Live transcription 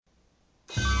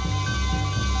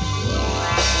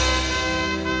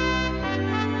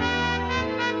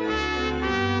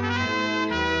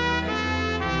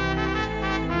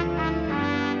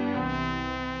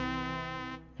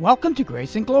Welcome to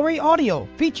Grace and Glory Audio,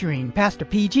 featuring Pastor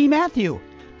P.G. Matthew,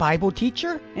 Bible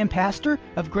teacher and pastor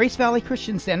of Grace Valley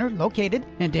Christian Center located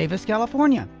in Davis,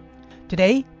 California.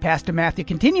 Today, Pastor Matthew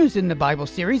continues in the Bible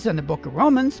series on the book of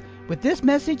Romans with this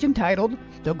message entitled,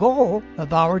 The Goal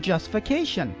of Our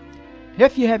Justification.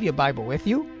 If you have your Bible with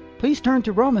you, please turn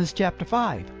to Romans chapter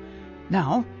 5.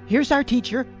 Now, here's our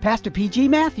teacher, Pastor P.G.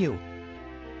 Matthew.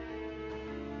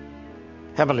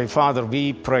 Heavenly Father,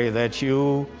 we pray that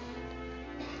you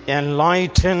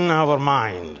enlighten our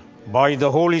mind by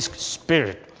the Holy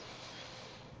Spirit,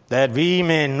 that we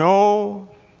may know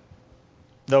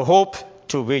the hope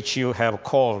to which you have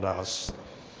called us,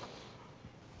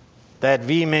 that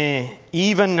we may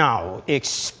even now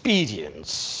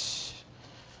experience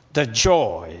the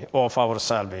joy of our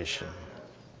salvation.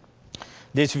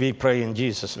 This we pray in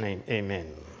Jesus' name,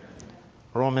 amen.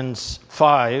 Romans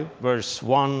 5, verse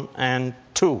 1 and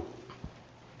 2.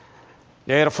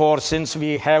 Therefore, since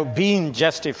we have been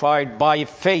justified by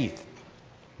faith,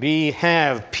 we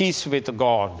have peace with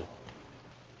God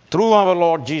through our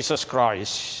Lord Jesus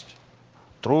Christ,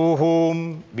 through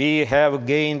whom we have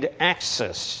gained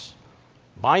access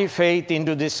by faith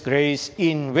into this grace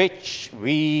in which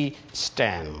we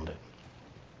stand.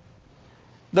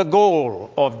 The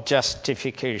goal of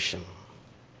justification.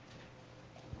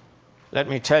 Let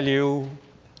me tell you,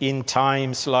 in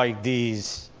times like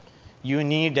these, you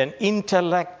need an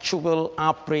intellectual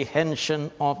apprehension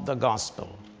of the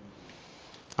gospel.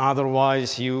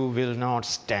 Otherwise, you will not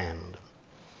stand.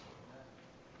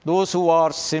 Those who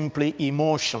are simply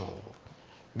emotional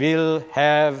will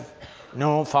have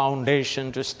no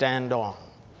foundation to stand on.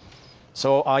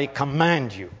 So I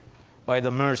command you, by the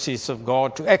mercies of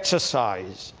God, to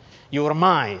exercise your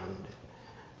mind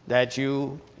that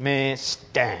you may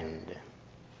stand.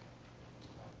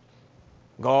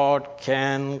 God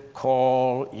can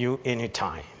call you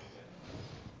anytime.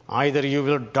 Either you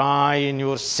will die in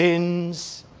your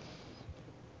sins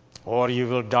or you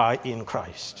will die in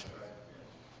Christ.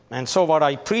 And so what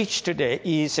I preach today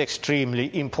is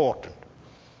extremely important.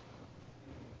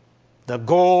 The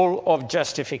goal of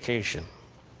justification.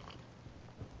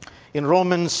 In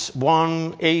Romans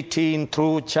 1:18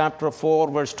 through chapter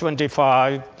 4, verse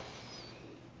 25,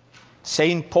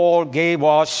 St. Paul gave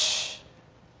us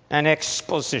an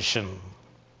exposition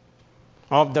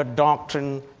of the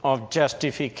doctrine of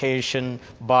justification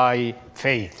by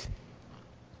faith.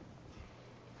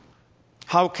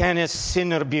 How can a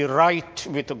sinner be right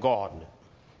with God?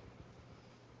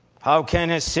 How can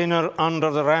a sinner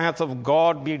under the wrath of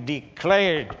God be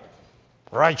declared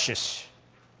righteous?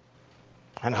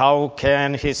 And how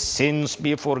can his sins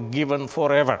be forgiven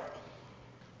forever?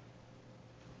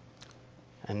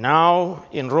 And now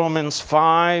in Romans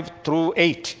 5 through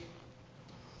 8,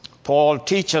 Paul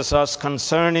teaches us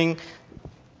concerning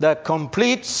the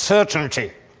complete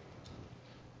certainty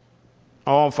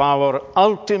of our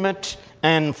ultimate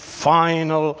and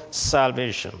final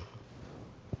salvation.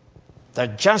 The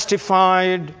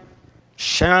justified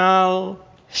shall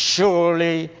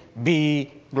surely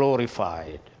be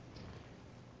glorified.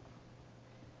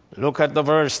 Look at the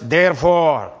verse,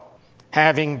 therefore,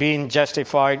 having been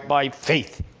justified by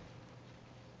faith.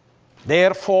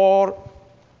 Therefore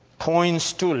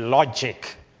points to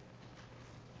logic.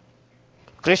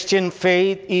 Christian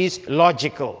faith is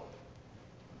logical.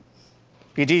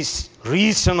 It is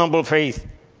reasonable faith.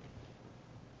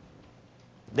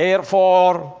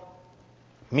 Therefore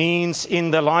means in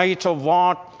the light of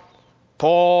what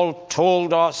Paul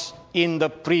told us in the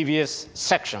previous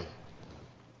section.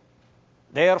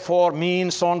 Therefore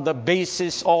means on the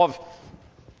basis of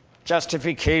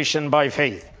justification by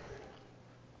faith.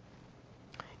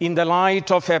 In the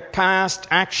light of a past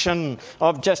action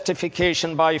of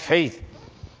justification by faith,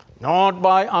 not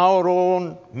by our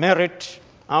own merit,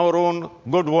 our own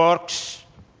good works,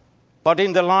 but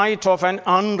in the light of an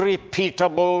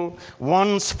unrepeatable,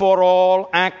 once-for-all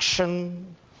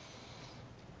action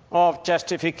of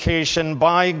justification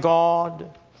by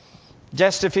God,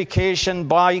 justification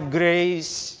by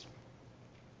grace,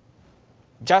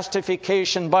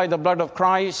 justification by the blood of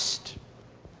Christ,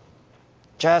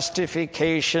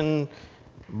 justification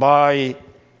by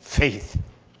faith.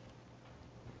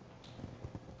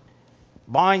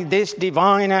 By this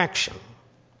divine action,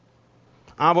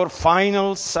 our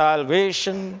final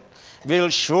salvation will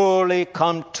surely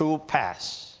come to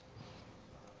pass.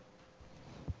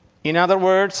 In other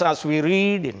words, as we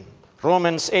read in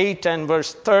Romans 8 and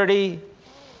verse 30,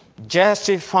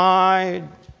 justified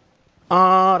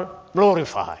are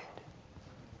glorified.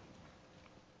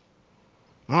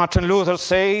 Martin Luther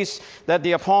says that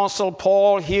the Apostle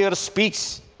Paul here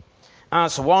speaks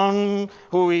as one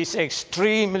who is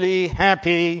extremely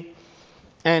happy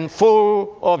and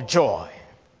full of joy.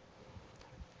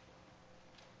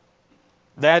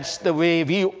 That's the way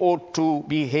we ought to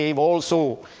behave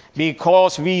also,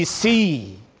 because we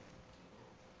see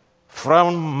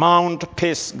from Mount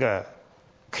Pisgah,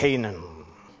 Canaan.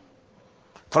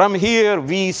 From here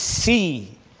we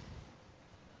see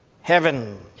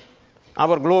heaven,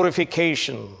 our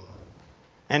glorification,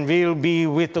 and we'll be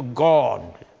with God.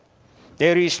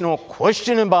 There is no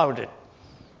question about it.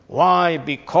 Why?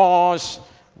 Because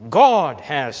God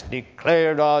has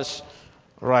declared us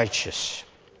righteous.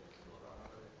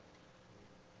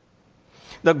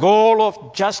 The goal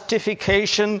of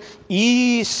justification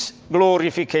is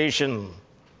glorification,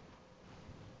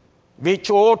 which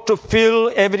ought to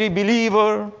fill every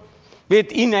believer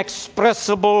with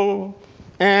inexpressible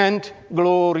and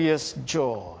glorious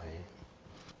joy.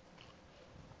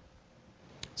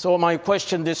 So my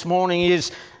question this morning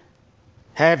is,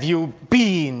 have you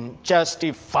been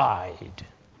justified?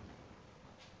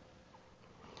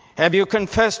 Have you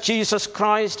confessed Jesus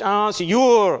Christ as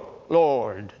your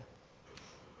Lord?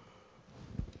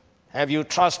 Have you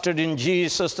trusted in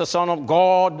Jesus, the Son of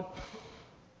God,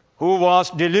 who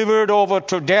was delivered over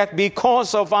to death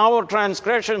because of our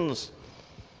transgressions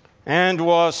and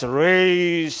was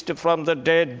raised from the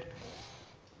dead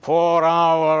for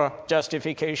our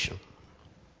justification?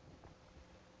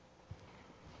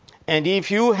 And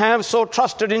if you have so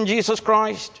trusted in Jesus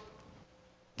Christ,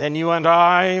 then you and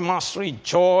I must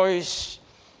rejoice,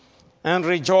 and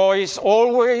rejoice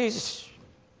always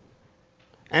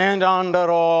and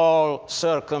under all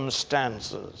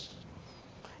circumstances.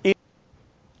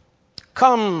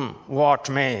 Come what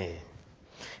may,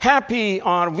 happy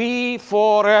are we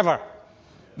forever,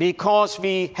 because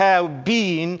we have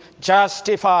been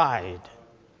justified.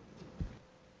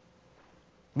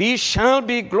 We shall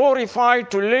be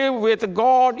glorified to live with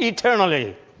God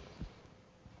eternally.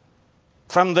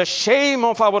 From the shame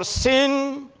of our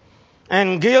sin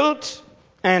and guilt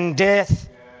and death,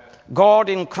 God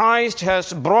in Christ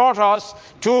has brought us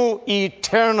to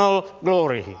eternal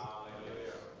glory.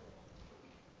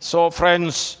 So,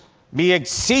 friends, be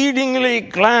exceedingly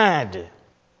glad.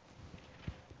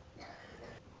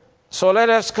 So let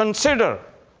us consider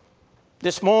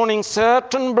this morning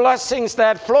certain blessings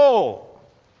that flow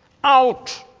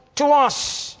out to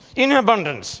us in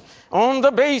abundance on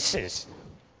the basis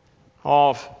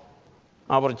of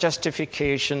our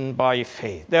justification by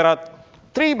faith. There are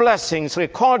 3 blessings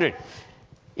recorded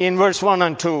in verse 1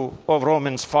 and 2 of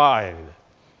Romans 5.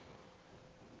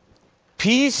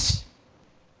 Peace,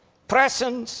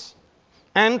 presence,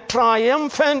 and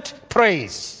triumphant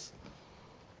praise.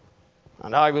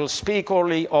 And I will speak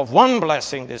only of one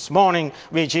blessing this morning,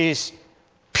 which is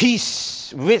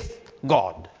peace with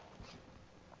God.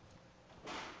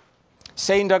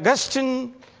 St.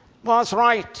 Augustine was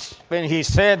right when he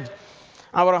said,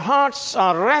 our hearts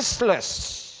are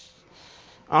restless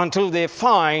until they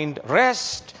find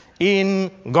rest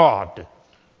in God.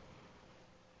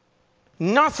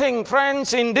 Nothing,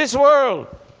 friends, in this world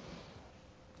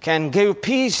can give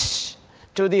peace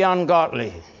to the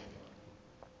ungodly.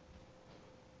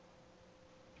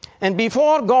 And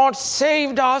before God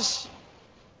saved us,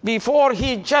 before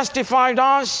He justified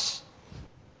us,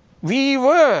 we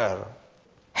were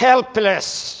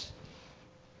helpless.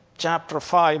 Chapter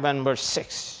 5 and verse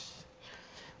 6.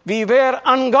 We were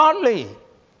ungodly.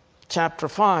 Chapter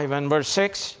 5 and verse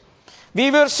 6.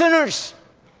 We were sinners.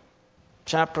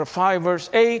 Chapter 5 verse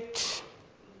 8.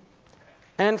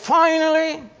 And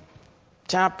finally,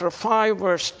 chapter 5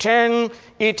 verse 10,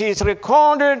 it is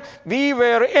recorded, we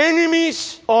were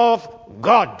enemies of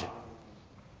God.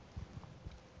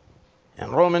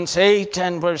 And Romans 8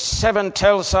 and verse 7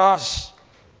 tells us,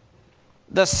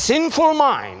 the sinful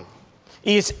mind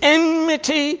is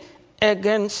enmity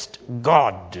against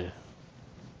God.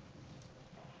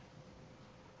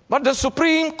 But the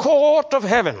Supreme Court of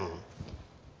Heaven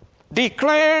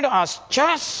declared us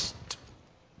just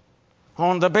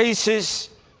on the basis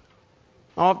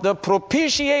of the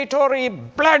propitiatory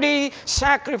bloody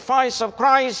sacrifice of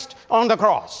Christ on the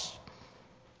cross.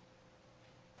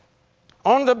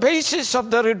 On the basis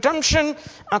of the redemption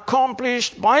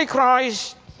accomplished by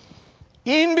Christ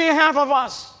in behalf of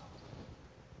us,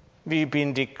 we've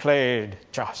been declared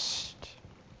just.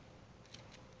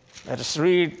 Let us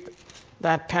read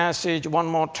that passage one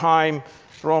more time,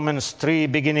 Romans 3,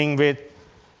 beginning with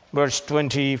verse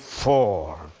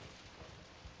 24.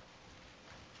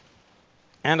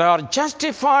 And are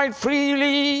justified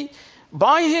freely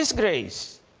by His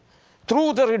grace,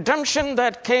 through the redemption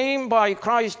that came by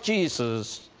Christ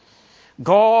Jesus,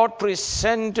 God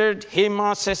presented him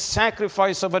as a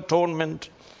sacrifice of atonement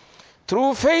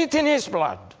through faith in his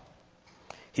blood.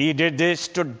 He did this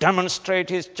to demonstrate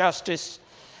his justice,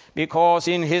 because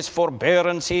in his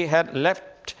forbearance he had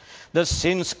left the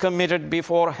sins committed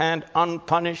beforehand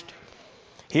unpunished.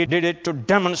 He did it to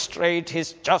demonstrate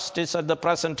his justice at the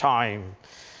present time,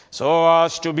 so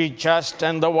as to be just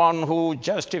and the one who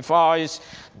justifies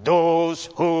those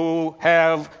who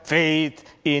have faith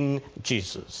in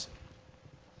Jesus.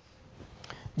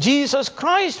 Jesus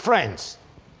Christ, friends,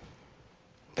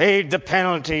 paid the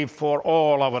penalty for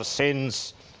all our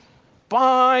sins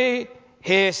by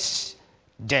his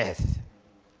death.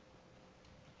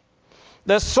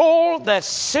 The soul that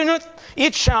sinneth,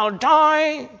 it shall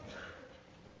die.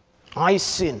 I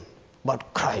sin,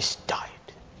 but Christ died.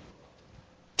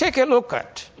 Take a look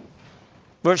at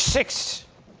verse 6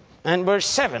 and verse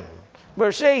 7,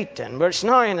 verse 8 and verse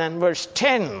 9 and verse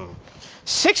 10.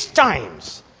 6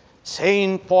 times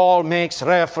St. Paul makes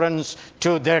reference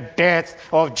to the death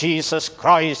of Jesus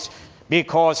Christ,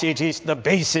 because it is the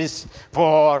basis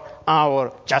for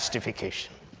our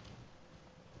justification.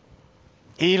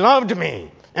 He loved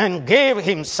me and gave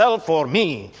himself for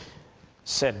me,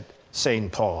 said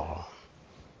St. Paul.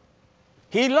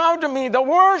 He loved me, the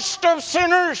worst of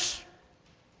sinners,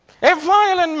 a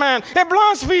violent man, a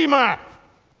blasphemer.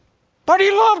 But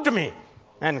he loved me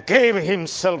and gave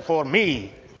himself for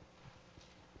me.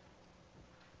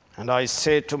 And I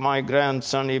say to my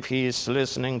grandson, if he is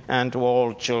listening, and to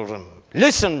all children,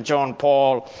 listen, John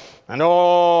Paul, and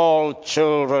all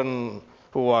children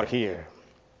who are here.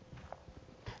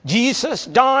 Jesus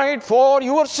died for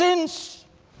your sins,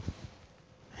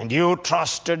 and you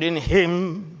trusted in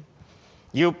him.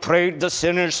 You prayed the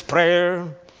sinner's prayer.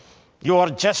 You are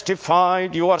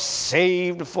justified. You are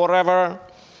saved forever.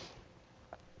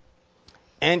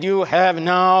 And you have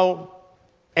now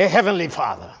a heavenly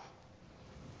Father,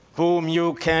 whom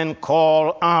you can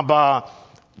call Abba,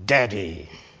 Daddy.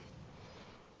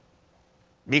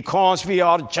 Because we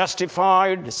are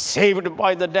justified, saved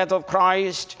by the death of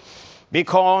Christ,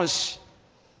 because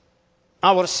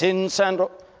our sins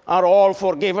are all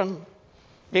forgiven,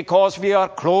 because we are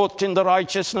clothed in the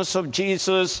righteousness of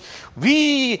Jesus,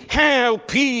 we have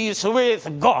peace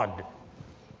with God.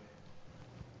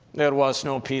 There was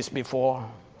no peace before.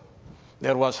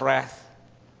 There was wrath.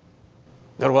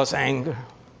 There was anger.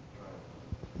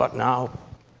 But now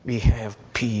we have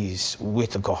peace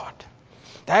with God.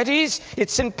 That is,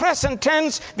 it's in present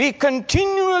tense, we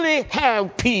continually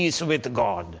have peace with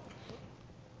God.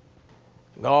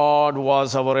 God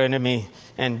was our enemy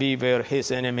and we were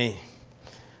his enemy.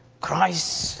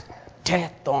 Christ's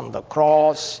death on the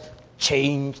cross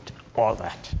changed all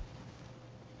that.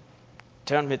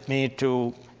 Turn with me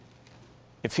to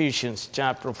Ephesians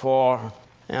chapter 4,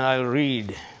 and I'll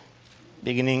read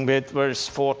beginning with verse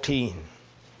 14.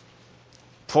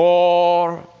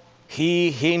 For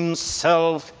he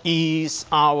himself is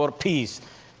our peace,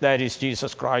 that is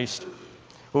Jesus Christ,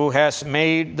 who has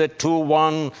made the two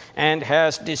one and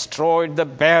has destroyed the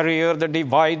barrier, the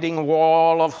dividing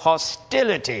wall of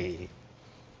hostility.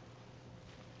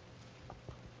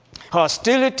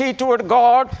 Hostility toward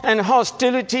God and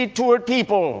hostility toward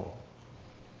people.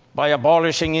 By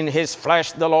abolishing in his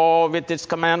flesh the law with its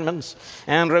commandments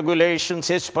and regulations,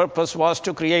 his purpose was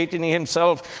to create in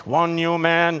himself one new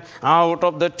man out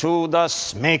of the two,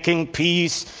 thus making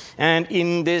peace, and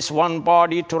in this one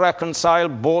body to reconcile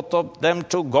both of them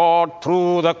to God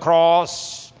through the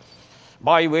cross,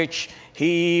 by which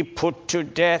he put to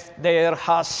death their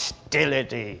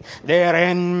hostility, their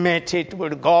enmity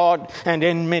toward God and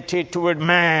enmity toward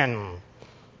man.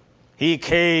 He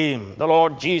came, the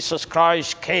Lord Jesus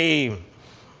Christ came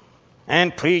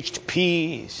and preached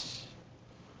peace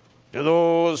to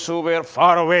those who were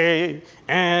far away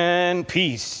and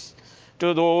peace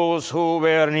to those who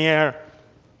were near.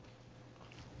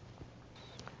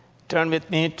 Turn with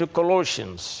me to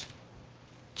Colossians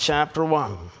chapter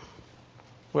 1,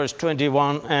 verse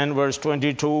 21 and verse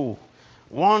 22.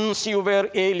 Once you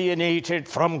were alienated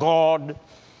from God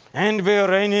and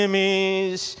were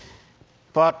enemies,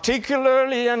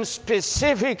 particularly and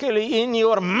specifically in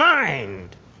your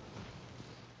mind,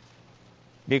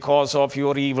 because of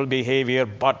your evil behavior,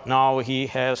 but now he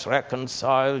has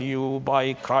reconciled you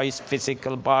by Christ's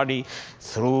physical body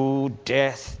through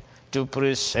death to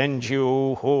present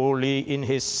you holy in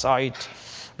his sight,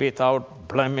 without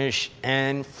blemish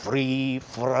and free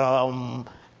from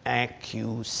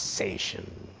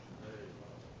accusation.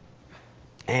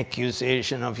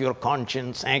 Accusation of your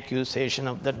conscience, accusation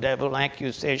of the devil,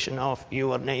 accusation of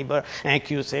your neighbor,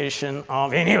 accusation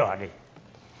of anybody.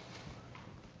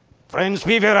 Friends,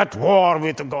 we were at war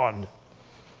with God.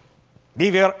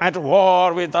 We were at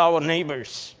war with our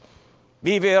neighbors.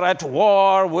 We were at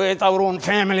war with our own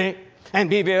family. And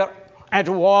we were at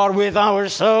war with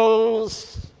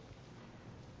ourselves.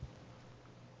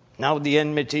 Now the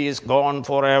enmity is gone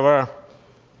forever.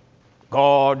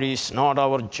 God is not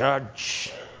our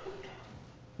judge.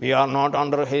 We are not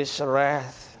under his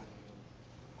wrath.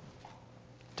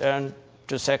 Turn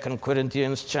to 2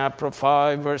 Corinthians chapter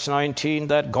 5, verse 19,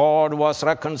 that God was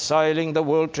reconciling the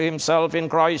world to himself in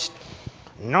Christ,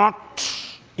 not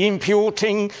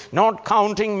imputing, not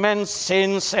counting men's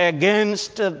sins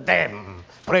against them.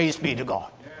 Praise be to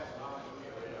God.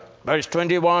 Verse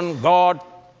 21, God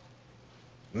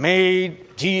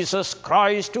made Jesus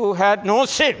Christ, who had no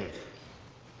sin,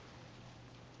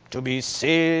 to be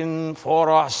sin for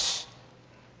us,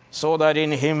 so that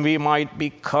in him we might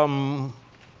become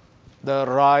the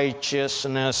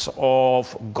righteousness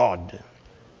of God.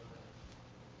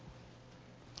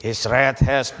 His wrath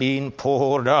has been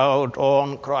poured out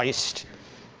on Christ.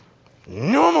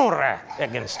 No more wrath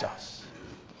against us.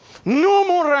 No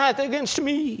more wrath against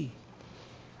me.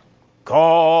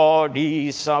 God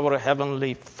is our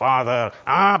heavenly Father.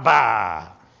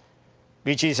 Abba,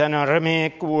 which is an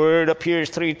Aramaic word, appears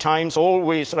 3 times,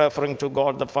 always referring to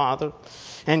God the Father,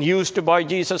 and used by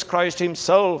Jesus Christ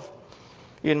himself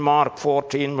in Mark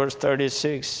 14, verse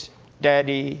 36.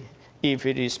 Daddy, if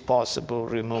it is possible,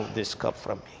 remove this cup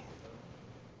from me.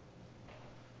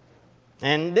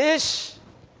 And this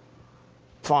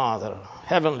Father,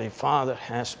 Heavenly Father,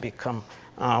 has become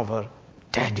our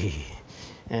Daddy,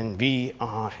 and we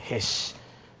are his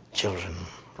children.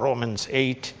 Romans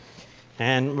 8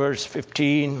 and verse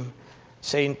 15,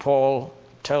 St. Paul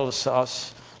tells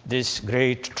us this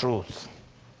great truth.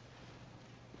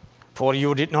 For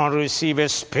you did not receive a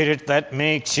spirit that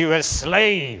makes you a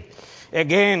slave,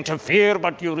 again to fear,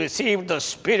 but you received the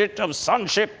spirit of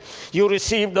sonship. You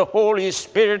received the Holy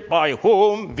Spirit, by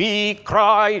whom we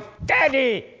cry,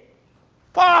 Daddy,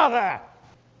 Father.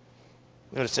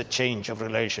 There's a change of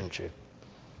relationship.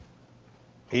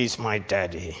 He's my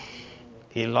daddy.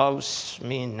 He loves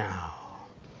me now.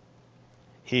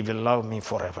 He will love me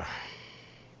forever.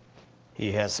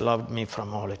 He has loved me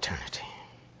from all eternity.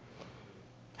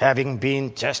 Having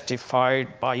been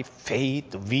justified by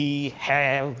faith, we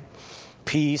have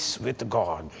peace with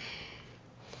God.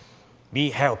 We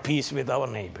have peace with our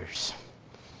neighbors.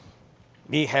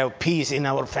 We have peace in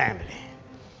our family.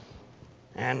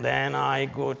 And then I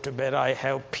go to bed, I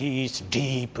have peace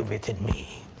deep within me.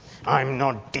 I'm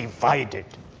not divided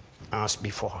as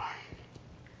before.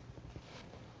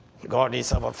 God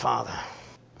is our Father,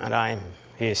 and I'm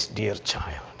his dear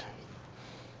child.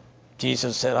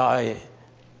 Jesus said, I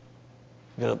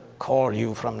will call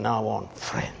you from now on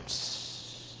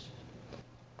friends.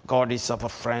 God is our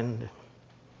friend.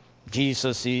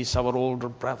 Jesus is our older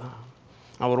brother,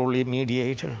 our only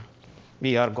mediator.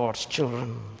 We are God's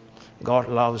children. God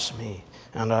loves me,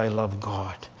 and I love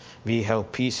God. We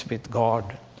have peace with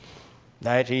God.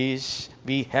 That is,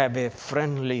 we have a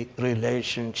friendly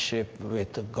relationship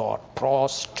with God.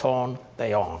 Pros ton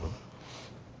theon.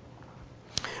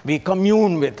 We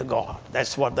commune with God.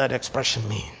 That's what that expression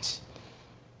means.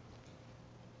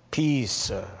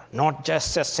 Peace, not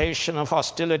just cessation of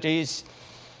hostilities.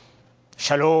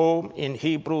 Shalom in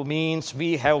Hebrew means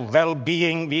we have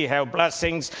well-being, we have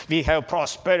blessings, we have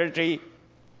prosperity.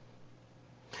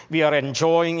 We are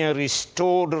enjoying a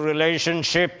restored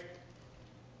relationship.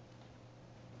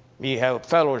 We have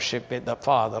fellowship with the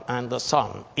Father and the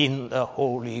Son in the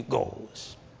Holy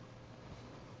Ghost.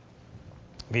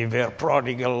 We were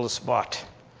prodigals, but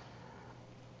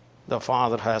the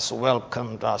Father has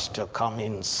welcomed us to come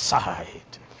inside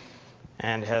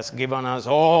and has given us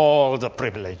all the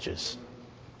privileges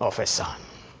of a son.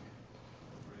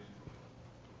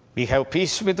 We have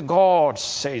peace with God,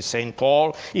 says St.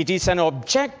 Paul. It is an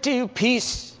objective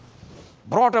peace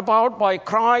brought about by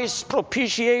Christ's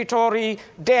propitiatory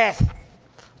death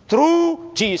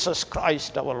through Jesus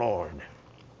Christ our Lord.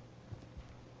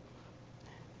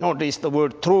 Notice the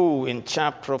word through in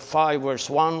chapter 5, verse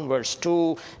 1, verse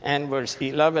 2, and verse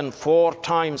 11. 4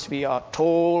 times we are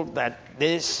told that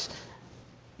this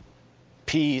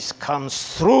peace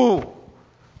comes through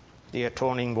the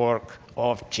atoning work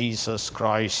of Jesus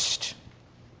Christ.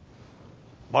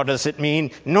 What does it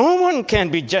mean? No one can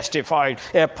be justified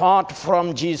apart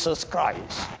from Jesus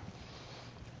Christ.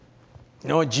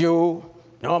 No Jew,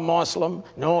 no Muslim,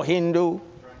 no Hindu,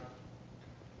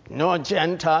 no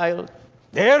Gentile.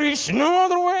 There is no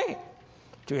other way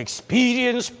to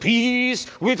experience peace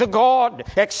with God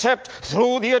except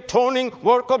through the atoning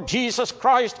work of Jesus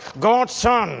Christ, God's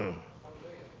Son.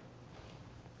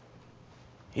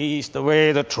 He is the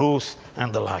way, the truth,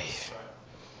 and the life.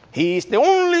 He is the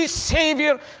only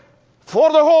Savior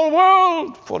for the whole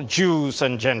world, for Jews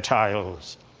and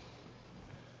Gentiles.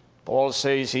 Paul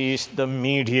says he is the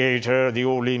mediator, the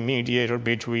only mediator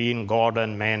between God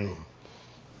and men.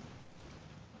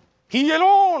 He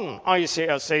alone,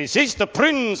 Isaiah says, is the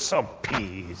Prince of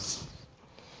Peace,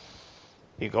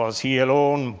 because he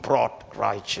alone brought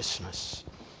righteousness.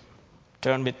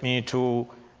 Turn with me to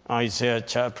Isaiah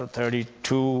chapter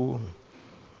 32,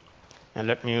 and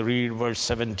let me read verse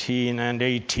 17 and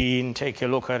 18. Take a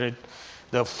look at it.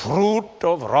 The fruit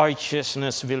of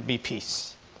righteousness will be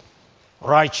peace.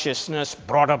 Righteousness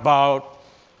brought about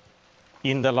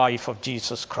in the life of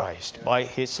Jesus Christ, by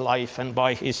his life and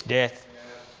by his death.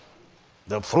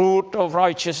 The fruit of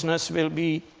righteousness will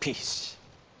be peace.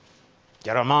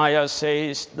 Jeremiah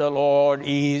says, the Lord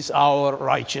is our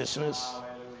righteousness.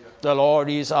 The Lord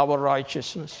is our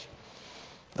righteousness.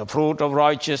 The fruit of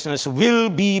righteousness will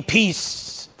be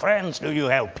peace. Friends, do you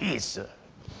have peace?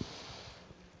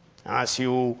 As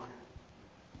you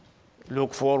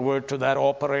look forward to that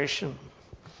operation,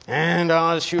 and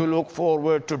as you look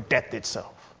forward to death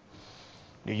itself,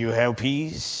 do you have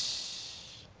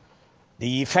peace?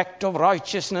 The effect of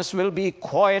righteousness will be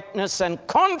quietness and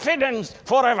confidence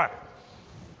forever.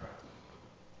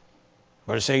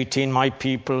 Verse 18, my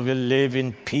people will live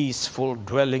in peaceful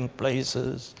dwelling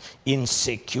places, in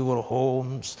secure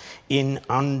homes, in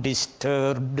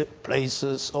undisturbed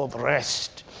places of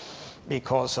rest,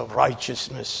 because of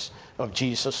righteousness of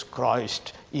Jesus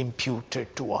Christ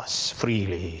imputed to us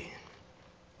freely.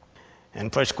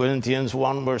 And 1 Corinthians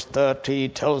 1 verse 30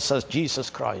 tells us Jesus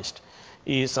Christ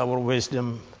is our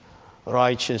wisdom,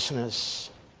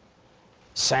 righteousness,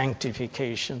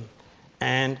 sanctification,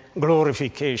 and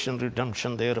glorification.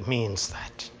 Redemption there means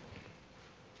that.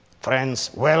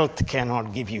 Friends, wealth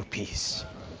cannot give you peace.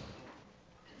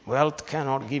 Wealth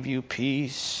cannot give you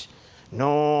peace,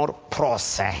 nor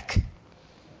Prozac.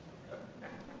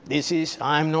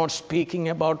 I'm not speaking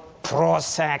about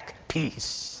Prozac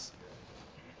peace.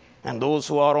 And those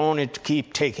who are on it,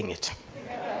 keep taking it.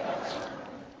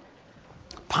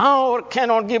 Power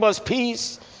cannot give us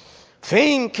peace.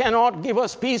 Fame cannot give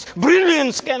us peace.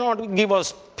 Brilliance cannot give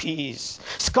us peace.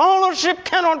 Scholarship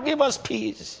cannot give us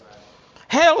peace.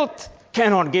 Health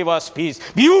cannot give us peace.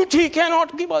 Beauty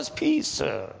cannot give us peace.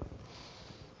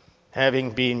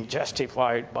 Having been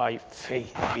justified by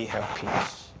faith, we have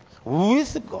peace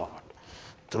with God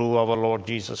through our Lord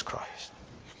Jesus Christ.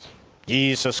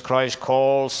 Jesus Christ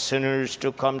calls sinners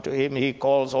to come to him. He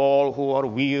calls all who are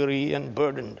weary and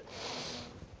burdened.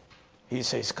 He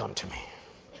says, come to me.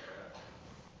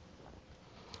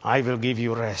 I will give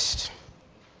you rest.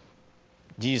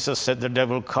 Jesus said the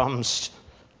devil comes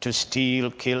to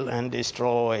steal, kill, and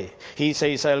destroy. He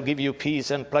says, I'll give you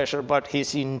peace and pleasure, but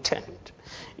his intent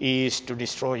is to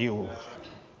destroy you.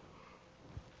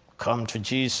 Come to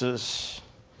Jesus.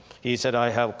 He said, I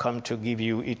have come to give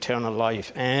you eternal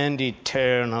life and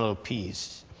eternal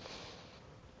peace.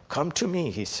 Come to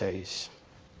me, he says.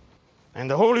 And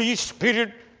the Holy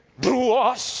Spirit drew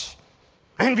us,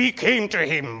 and we came to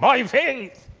him by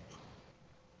faith.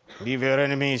 We were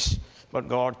enemies, but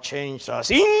God changed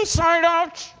us inside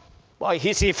out by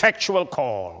his effectual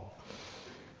call.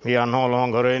 We are no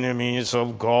longer enemies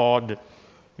of God.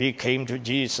 We came to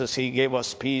Jesus. He gave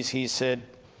us peace. He said,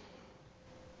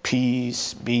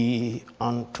 peace be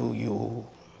unto you.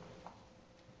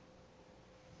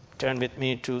 Turn with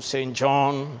me to St.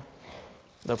 John,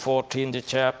 the 14th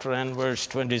chapter and verse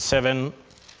 27.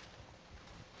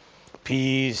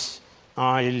 Peace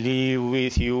I leave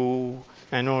with you.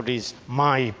 And notice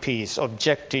my peace,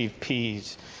 objective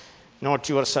peace, not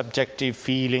your subjective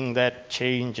feeling that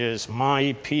changes.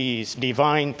 My peace,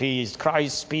 divine peace,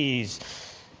 Christ's peace,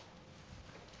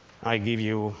 I give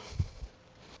you.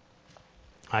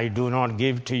 I do not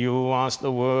give to you as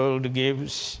the world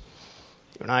gives.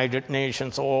 United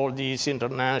Nations, all these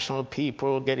international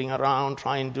people getting around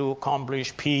trying to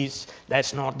accomplish peace.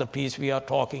 That's not the peace we are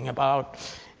talking about.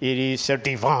 It is a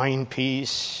divine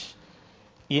peace,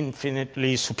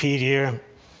 infinitely superior.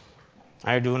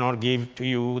 I do not give to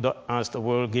you as the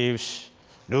world gives.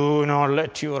 Do not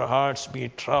let your hearts be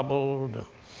troubled,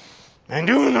 and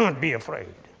do not be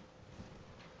afraid.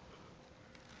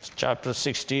 Chapter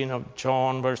 16 of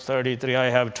John, verse 33,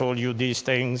 I have told you these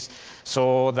things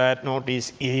so that,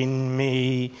 notice, in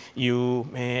me you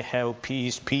may have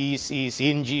peace. Peace is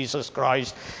in Jesus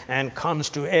Christ and comes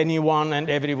to anyone and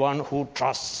everyone who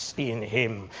trusts in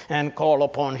him and call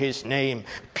upon his name.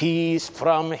 Peace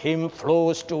from him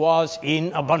flows to us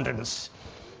in abundance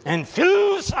and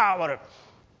fills our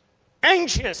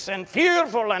anxious and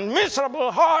fearful and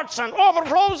miserable hearts and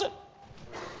overflows it.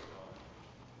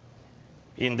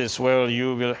 In this world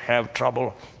you will have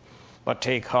trouble, but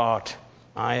take heart,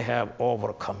 I have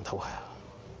overcome the world.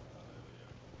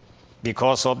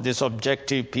 Because of this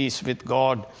objective peace with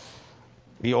God,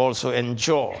 we also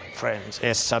enjoy, friends,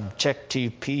 a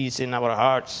subjective peace in our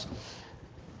hearts.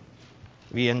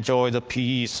 We enjoy the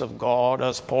peace of God,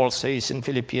 as Paul says in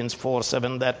Philippians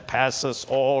 4:7, that passes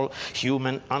all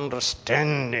human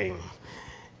understanding.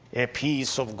 A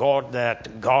peace of God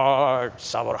that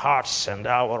guards our hearts and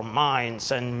our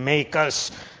minds and make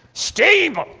us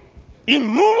stable,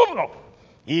 immovable,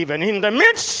 even in the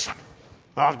midst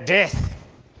of death.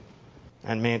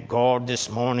 And may God this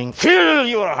morning fill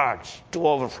your hearts to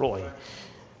overflowing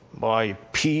by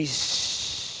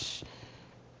peace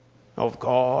of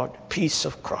God, peace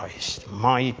of Christ,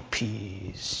 my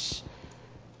peace.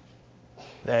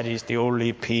 That is the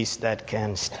only peace that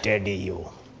can steady you.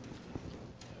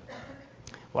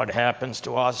 What happens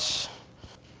to us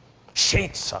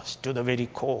shakes us to the very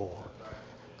core.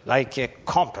 Like a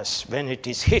compass, when it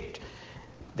is hit,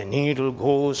 the needle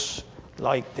goes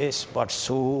like this, but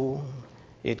soon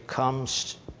it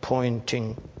comes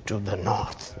pointing to the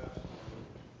north.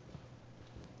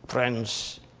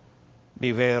 Friends,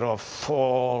 beware of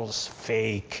false,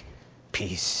 fake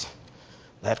peace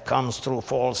that comes through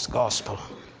false gospel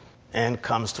and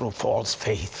comes through false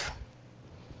faith.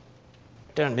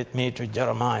 Turn with me to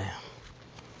Jeremiah.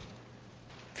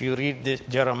 If you read this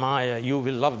Jeremiah, you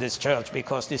will love this church,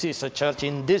 because this is a church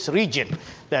in this region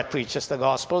that preaches the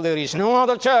gospel. There is no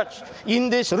other church in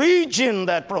this region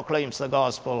that proclaims the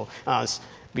gospel as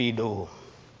we do.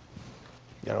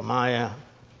 Jeremiah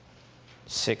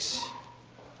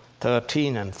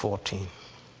 6:13 and 14.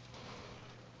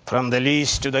 From the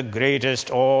least to the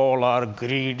greatest, all are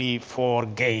greedy for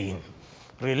gain.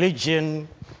 Religion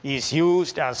is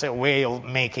used as a way of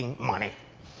making money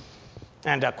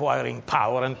and acquiring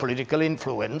power and political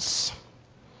influence.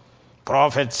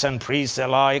 Prophets and priests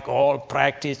alike all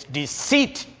practice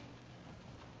deceit.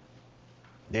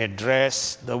 They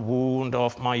dress the wound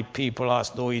of my people as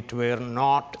though it were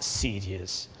not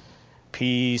serious.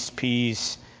 Peace,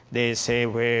 peace, they say,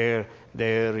 where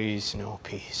there is no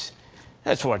peace.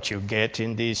 That's what you get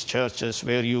in these churches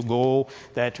where you go,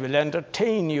 that will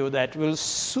entertain you, that will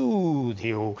soothe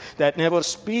you, that never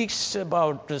speaks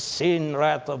about the sin,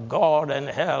 wrath of God and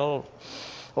hell,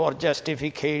 or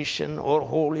justification, or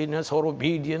holiness, or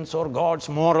obedience, or God's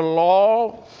moral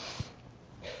law.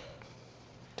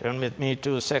 Turn with me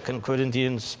to 2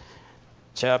 Corinthians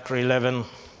chapter 11,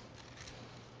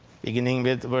 beginning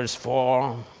with verse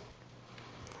 4.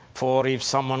 For if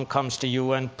someone comes to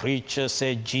you and preaches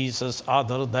a Jesus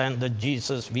other than the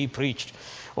Jesus we preached,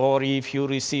 or if you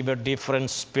receive a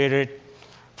different spirit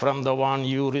from the one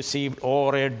you received,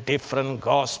 or a different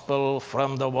gospel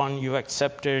from the one you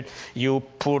accepted, you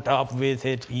put up with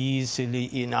it easily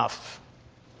enough.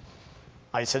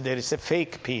 I said there is a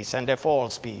fake peace and a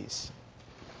false peace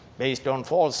based on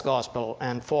false gospel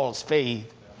and false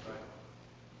faith.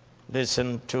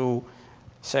 Listen to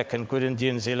 2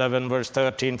 Corinthians 11 verse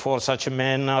 13, for such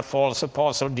men are false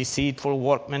apostles, deceitful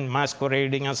workmen,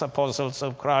 masquerading as apostles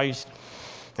of Christ.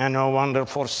 And no wonder,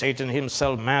 for Satan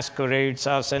himself masquerades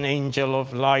as an angel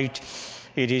of light.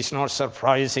 It is not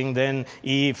surprising then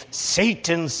if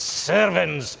Satan's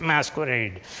servants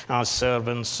masquerade as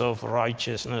servants of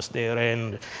righteousness. Their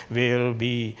end will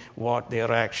be what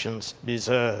their actions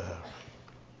deserve.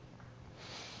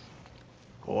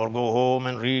 Or go home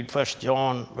and read 1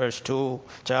 John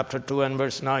chapter 2 and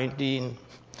verse 19.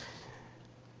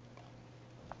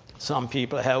 Some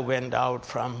people have went out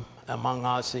from among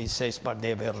us, he says, but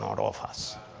they were not of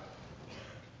us.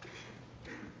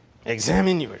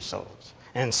 Examine yourselves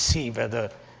and see whether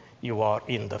you are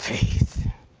in the faith.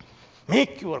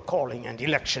 Make your calling and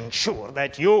election sure,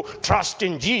 that you trust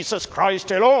in Jesus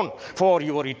Christ alone for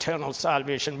your eternal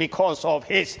salvation because of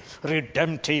his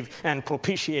redemptive and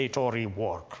propitiatory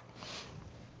work.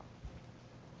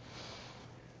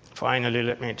 Finally,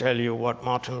 let me tell you what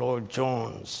Martin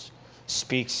Lloyd-Jones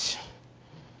speaks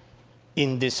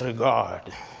in this regard.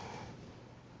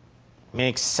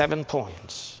 Makes 7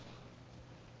 points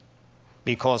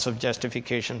because of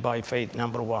justification by faith.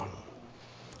 Number 1.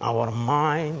 Our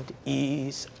mind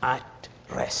is at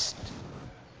rest.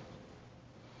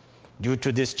 Due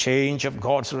to this change of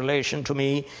God's relation to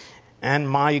me, and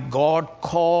my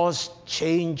God-caused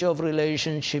change of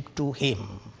relationship to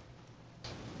him,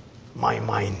 my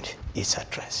mind is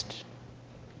at rest.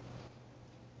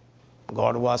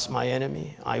 God was my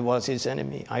enemy. I was his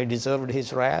enemy. I deserved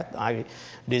his wrath. I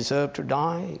deserved to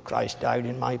die. Christ died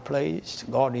in my place.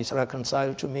 God is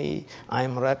reconciled to me. I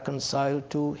am reconciled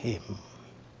to him.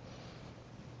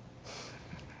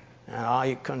 And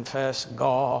I confess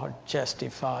God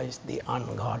justifies the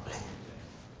ungodly.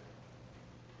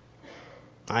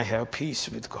 I have peace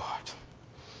with God.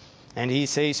 And he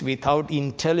says, without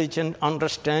intelligent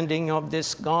understanding of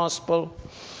this gospel,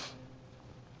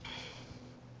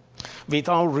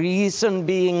 without reason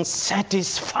being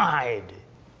satisfied,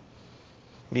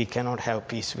 we cannot have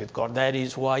peace with God. That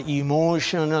is why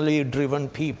emotionally driven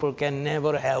people can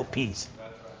never have peace.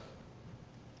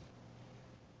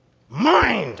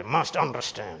 Mind must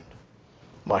understand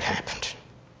what happened.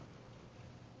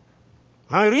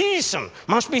 My reason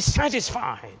must be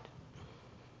satisfied.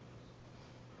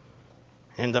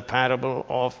 In the parable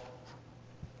of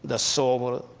the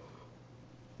sower,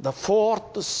 the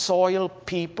fourth soil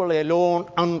people alone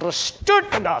understood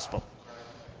the gospel.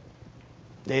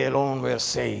 They alone were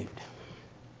saved.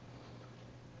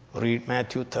 Read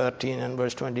Matthew 13 and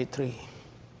verse 23.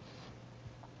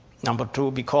 Number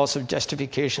 2, because of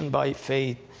justification by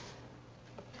faith.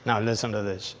 Now listen to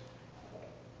this.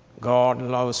 God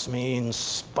loves me in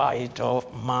spite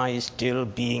of my still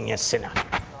being a sinner.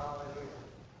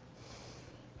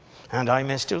 And I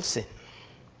may still sin.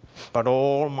 But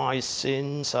all my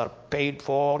sins are paid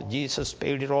for. Jesus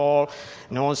paid it all.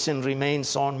 No sin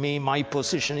remains on me. My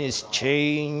position is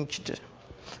changed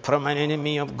from an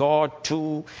enemy of God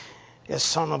to a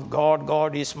son of God.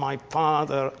 God is my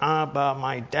Father, Abba,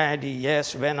 my daddy.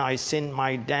 Yes, when I sin,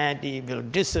 my daddy will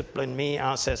discipline me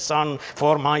as a son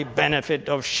for my benefit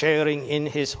of sharing in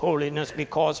his holiness,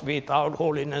 because without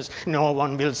holiness, no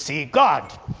one will see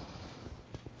God.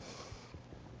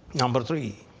 Number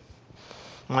 3,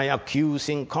 my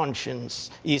accusing conscience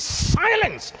is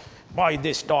silenced by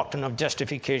this doctrine of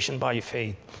justification by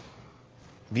faith.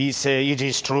 We say it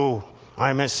is true.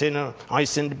 I'm a sinner. I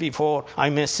sinned before. I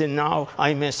may sin now.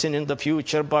 I may sin in the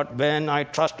future. But when I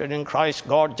trusted in Christ,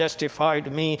 God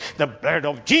justified me. The blood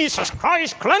of Jesus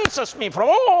Christ cleanses me from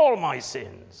all my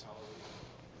sins.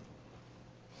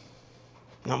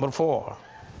 Number 4,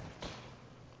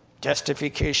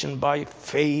 justification by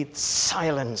faith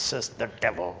silences the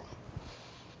devil.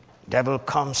 Devil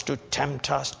comes to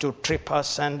tempt us, to trip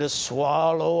us, and to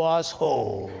swallow us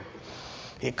whole.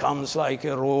 He comes like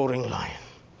a roaring lion.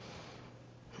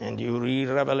 And you read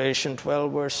Revelation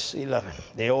 12 verse 11.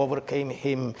 They overcame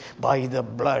him by the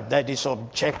blood. That is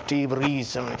objective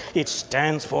reason. It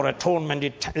stands for atonement.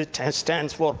 It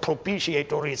stands for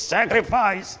propitiatory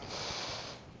sacrifice.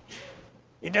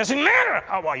 It doesn't matter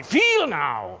how I feel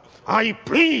now. I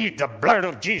plead the blood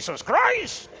of Jesus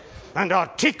Christ and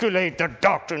articulate the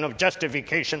doctrine of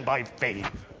justification by faith.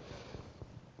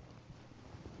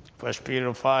 1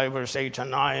 Peter 5 verse 8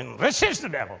 and 9. Resist the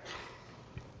devil,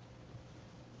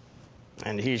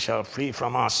 and he shall flee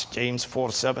from us. James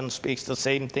 4:7 speaks the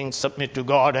same thing. Submit to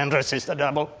God and resist the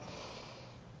devil.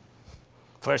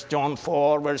 1 John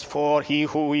 4 verse 4. He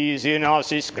who is in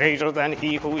us is greater than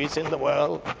he who is in the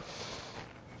world.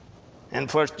 And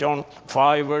 1 John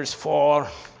 5 verse 4.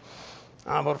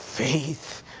 Our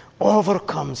faith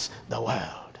overcomes the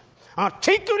world.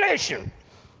 Articulation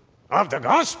of the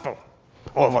gospel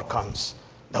overcomes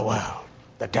the world,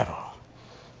 the devil.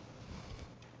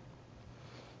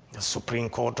 The Supreme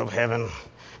Court of Heaven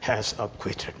has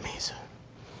acquitted me, sir.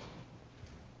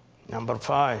 Number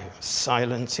 5,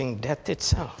 silencing death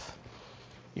itself.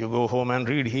 You go home and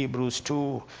read Hebrews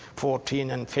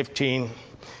 2:14 and 15,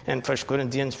 and 1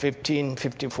 Corinthians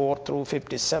 15:54 through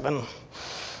 57,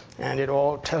 and it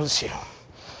all tells you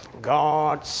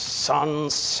God's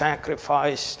Son's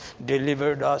sacrifice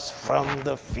delivered us from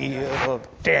the fear of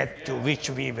death to which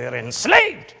we were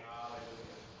enslaved.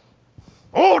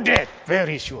 O death, where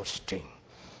is your sting?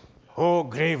 O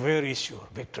grave, where is your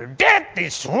victory? Death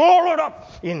is swallowed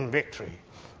up in victory.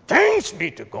 Thanks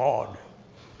be to God.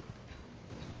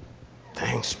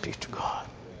 Thanks be to God.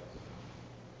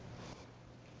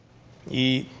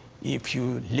 If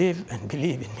you live and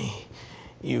believe in me,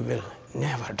 you will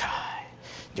never die.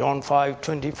 John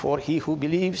 5:24, he who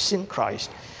believes in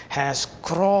Christ has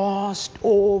crossed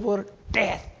over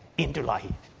death into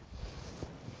life.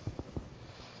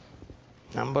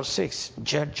 Number 6,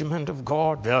 judgment of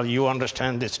God. Well, you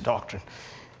understand this doctrine.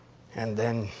 And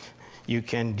then you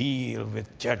can deal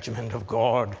with judgment of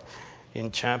God.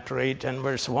 In chapter 8 and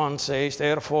verse 1 says,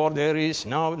 therefore there is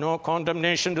now no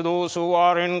condemnation to those who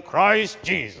are in Christ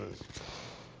Jesus.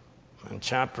 And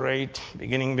chapter 8,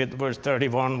 beginning with verse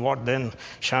 31, what then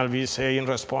shall we say in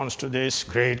response to this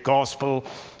great gospel?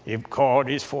 If God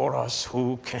is for us,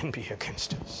 who can be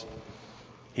against us?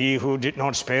 He who did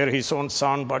not spare his own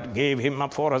son, but gave him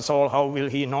up for us all, how will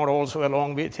he not also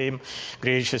along with him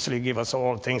graciously give us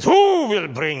all things? Who will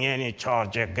bring any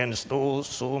charge against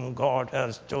those whom God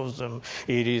has chosen?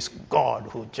 It is God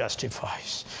who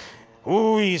justifies.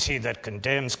 Who is he that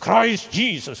condemns? Christ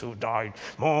Jesus, who died.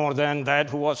 More than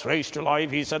that, who was raised to life.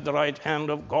 He is at the right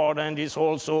hand of God and is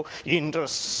also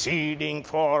interceding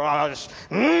for us.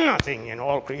 Nothing in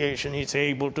all creation is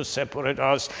able to separate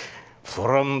us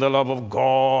from the love of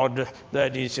God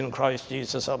that is in Christ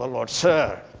Jesus our Lord.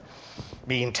 Sir,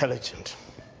 be intelligent.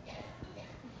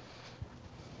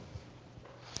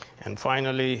 And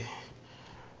finally,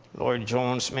 Lloyd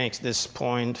Jones makes this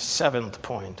point, seventh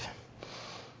point.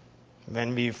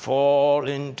 When we fall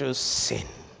into sin,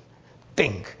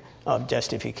 think of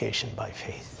justification by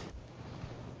faith.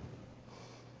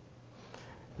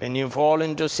 When you fall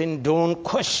into sin, don't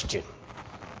question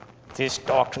this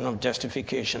doctrine of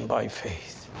justification by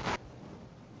faith.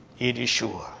 It is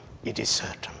sure, it is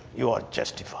certain, you are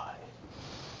justified.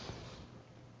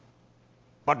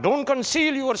 But don't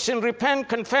conceal your sin, repent,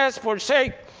 confess,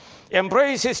 forsake,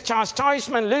 embrace his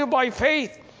chastisement, live by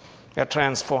faith, a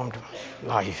transformed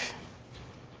life.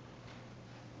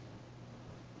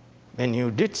 When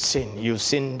you did sin, you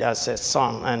sinned as a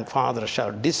son, and father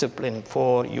shall discipline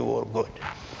for your good.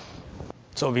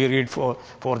 So we read for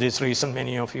this reason,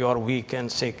 many of you are weak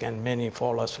and sick, and many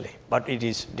fall asleep. But it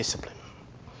is discipline.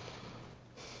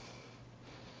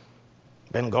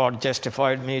 When God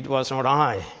justified me, it was not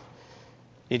I.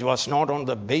 It was not on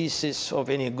the basis of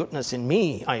any goodness in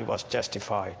me I was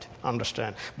justified,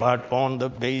 understand, but on the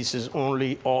basis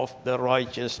only of the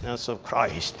righteousness of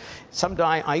Christ.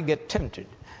 Sometimes I get tempted,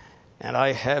 and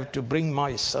I have to bring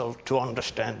myself to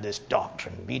understand this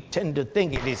doctrine. We tend to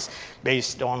think it is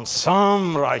based on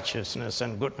some righteousness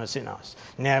and goodness in us.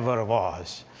 Never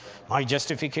was. My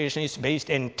justification is based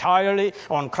entirely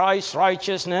on Christ's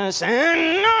righteousness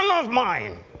and none of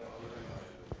mine.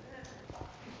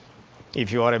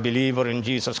 If you are a believer in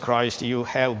Jesus Christ, you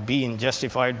have been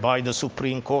justified by the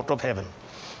Supreme Court of Heaven.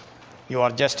 You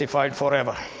are justified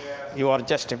forever. You are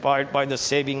justified by the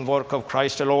saving work of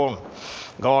Christ alone.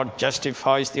 God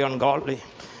justifies the ungodly.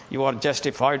 You are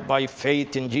justified by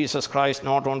faith in Jesus Christ,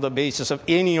 not on the basis of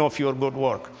any of your good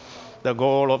work. The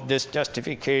goal of this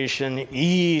justification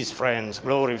is, friends,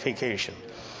 glorification.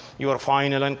 Your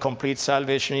final and complete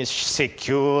salvation is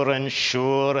secure and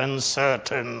sure and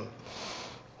certain.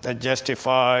 The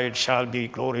justified shall be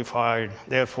glorified.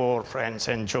 Therefore, friends,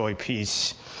 enjoy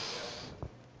peace,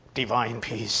 divine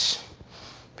peace,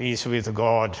 peace with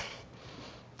God.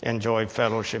 Enjoy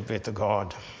fellowship with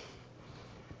God.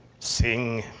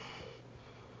 Sing.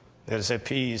 There's a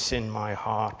peace in my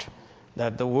heart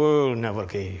that the world never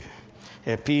gave,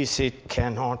 a peace it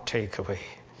cannot take away.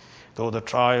 Though the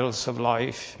trials of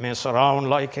life may surround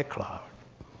like a cloud,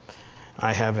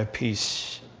 I have a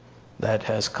peace that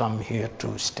has come here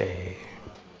to stay.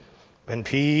 When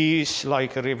peace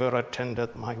like a river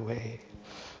attendeth my way,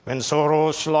 when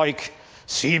sorrows like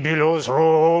sea billows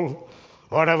roll,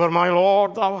 whatever, my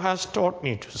Lord, thou hast taught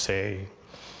me to say,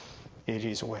 it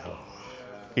is well.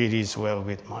 It is well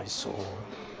with my soul.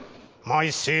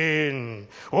 My sin,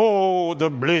 oh, the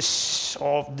bliss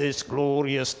of this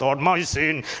glorious thought. My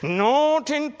sin,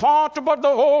 not in part but the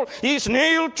whole, is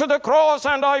nailed to the cross,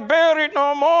 and I bear it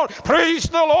no more. Praise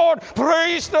the Lord,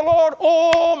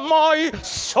 oh my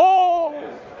soul.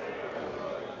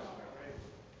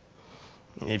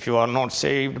 If you are not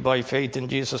saved by faith in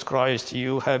Jesus Christ,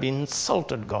 you have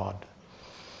insulted God.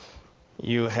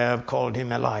 You have called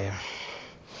him a liar.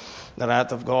 The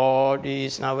wrath of God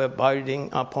is now abiding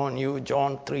upon you,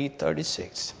 John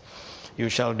 3:36. You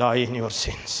shall die in your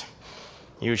sins.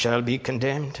 You shall be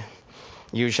condemned.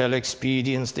 You shall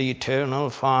experience the eternal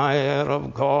fire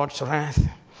of God's wrath.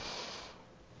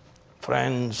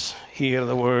 Friends, hear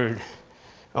the word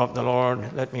of the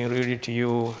Lord. Let me read it to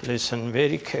you. Listen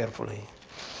very carefully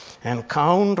and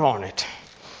count on it,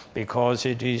 because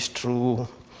it is true.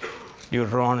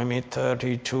 Deuteronomy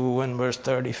 32 and verse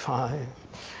 35.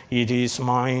 It is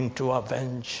mine to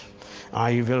avenge.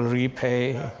 I will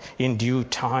repay in due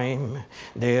time.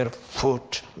 Their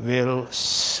foot will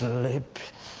slip.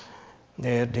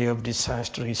 Their day of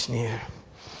disaster is near,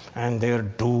 and their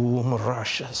doom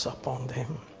rushes upon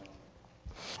them.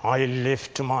 I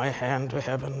lift my hand to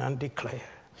heaven and declare,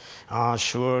 as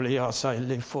surely as I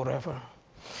live forever,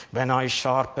 when I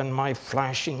sharpen my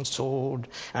flashing sword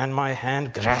and my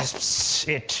hand grasps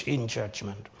it in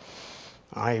judgment,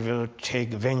 I will take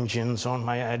vengeance on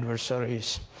my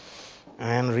adversaries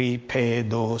and repay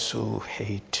those who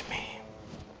hate me.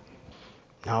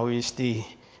 Now is the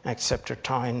accepted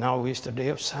time. Now is the day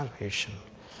of salvation.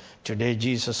 Today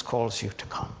Jesus calls you to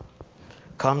come.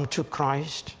 Come to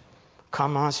Christ.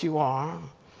 Come as you are.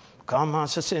 Come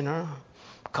as a sinner.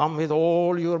 Come with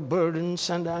all your burdens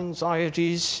and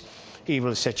anxieties. He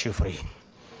will set you free.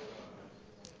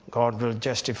 God will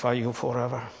justify you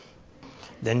forever.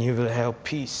 Then you will have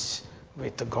peace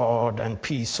with God and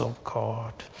peace of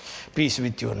God. Peace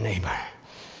with your neighbor.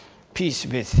 Peace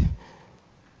with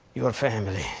your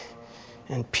family.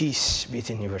 And peace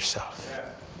within yourself.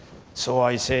 So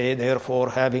I say, therefore,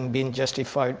 having been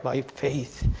justified by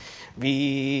faith,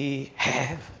 we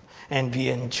have and we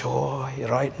enjoy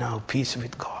right now peace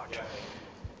with God.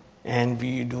 And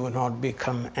we do not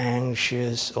become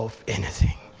anxious of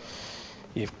anything.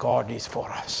 If God is for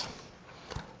us,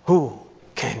 who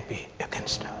can be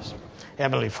against us?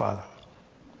 Heavenly Father,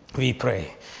 we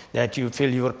pray that you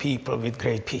fill your people with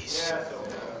great peace.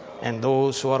 And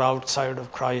those who are outside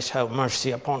of Christ, have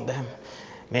mercy upon them.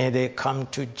 May they come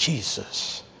to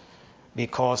Jesus.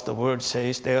 Because the word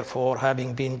says, therefore,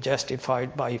 having been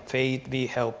justified by faith, we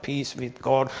have peace with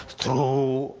God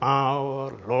through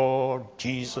our Lord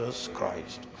Jesus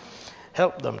Christ.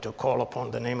 Help them to call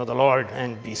upon the name of the Lord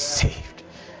and be saved.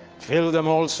 Fill them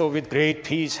also with great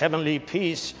peace, heavenly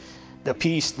peace, the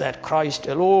peace that Christ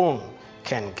alone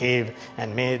can give.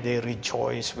 And may they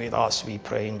rejoice with us, we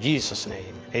pray in Jesus'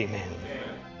 name. Amen.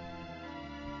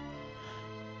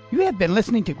 You have been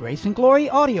listening to Grace and Glory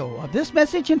audio of this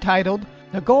message entitled,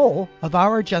 The Goal of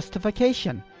Our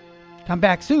Justification. Come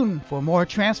back soon for more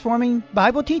transforming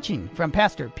Bible teaching from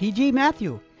Pastor P.G.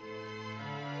 Matthew.